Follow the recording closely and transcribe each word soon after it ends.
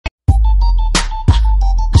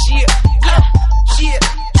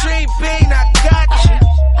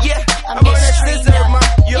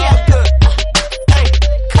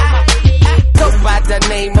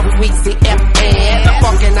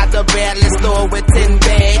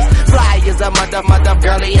a mother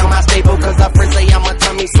girly on my stable, cause her friends say I'm a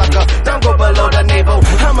tummy sucker. Don't go below the navel.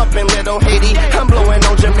 I'm up in Little Haiti, I'm blowing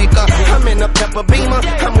on Jamaica. I'm in a pepper beamer,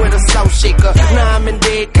 I'm with a salt shaker. Now I'm in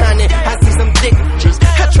dead Connie, I see some dick.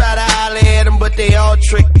 I try to holler at them, but they all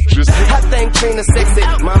trick. I think Trina sexy,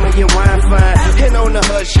 mama your wine fine. And on the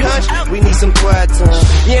hush hush, we need some quiet time.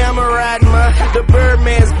 Yeah, I'm a ride the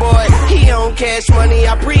Birdman's boy. He on cash money,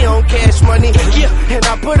 I pre-own cash money. Yeah, and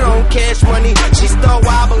I put on cash money. She start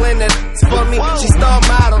wobbling that for me. She start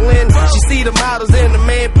modeling. She see the models in the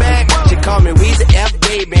man back. She call me Weezy F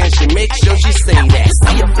baby, and she make sure she say that.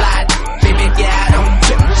 See you fly, baby, yeah, I don't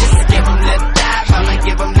trip. Just give them little dive, I'ma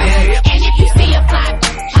give them little. And if you see a fly,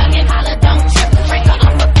 hug and holler, don't trip. Break her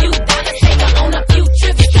off a few dollars, take her on a few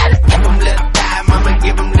trips. You gotta give them little dive, I'ma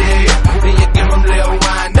give them little. Then you give them little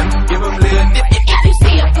wind up, give them little dip. If you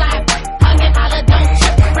see a fly, hug and holler, don't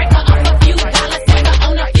trip. Break her off a few dollars, take her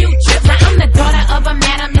on a few trips. Now I'm the daughter of a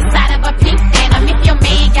madam inside of a pink phantom. If your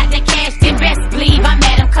man got the cash, then best believe I'm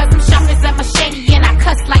at him. Cause them shoppers are machete and I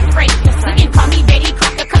cuss like Freddy. So you call me Betty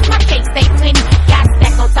Crocker cause my cake stay plenty. Got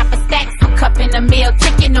stacks on top of stacks, I'm cupping a meal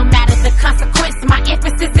ticket. No matter the consequence, my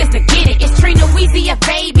emphasis is to get it. It's Trina Weezy, a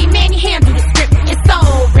baby, man, he handle the script. It's so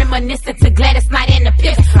reminiscent to Gladys Knight and the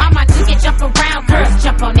Pips. All my niggas jump around, girls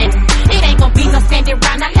jump on it. It ain't gonna be no standing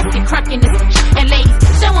round, now let's get crunk in this. And ladies,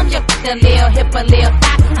 show them your the lil hip, a lil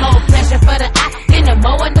thigh. More pleasure for the eye, then the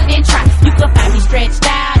more than try. You can find me stretched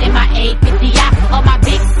out in my 850i or my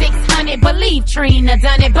big 600. Believe Trina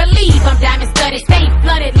done it, believe I'm diamond studded. Stay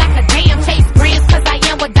flooded like a damn Chase Brands, cause I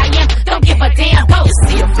am what I am. Don't give a damn go. You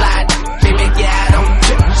see a fly, baby, yeah, I don't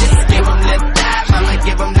trip. Just give them little dive, I'ma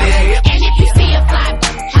give them little. And if you see a fly,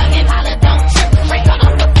 hug and holler, don't trip. Break her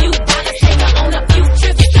off a few dollars, take her on a few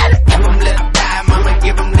trips. You gotta give them little dive, I'ma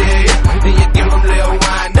give them little. Then you give them little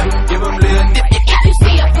wind up, give them little dip. If you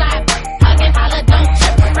see a fly, hug and holler, don't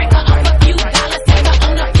trip. Break her off a few dollars, take her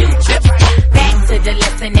on a few trips. Back to the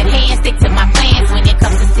lesson at hand, stick to my plans. When it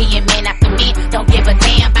comes to seeing man after man, don't give a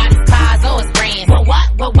damn about his cars or his brands.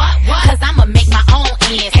 Well, what? Cause I'ma make my own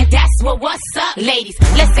ends. And that's what's up, ladies.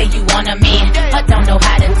 Let's say you want a man, but don't know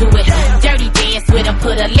how to do it. Dirty dance with him,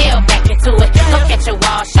 put a little back into it. Go catch a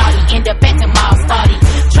wall, shawty, end up at the mall, starty.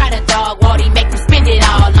 Try to dog walty, make them spend it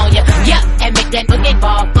all on you. Yeah, and make that boogie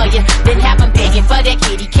ball for you. Then have them begging for that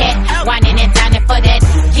kitty cat, whining and dining for that.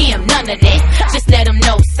 Give him none of that. Just let them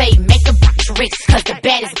know, say, make a bitch rich, cause the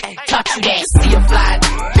baddest taught you that. See a fly,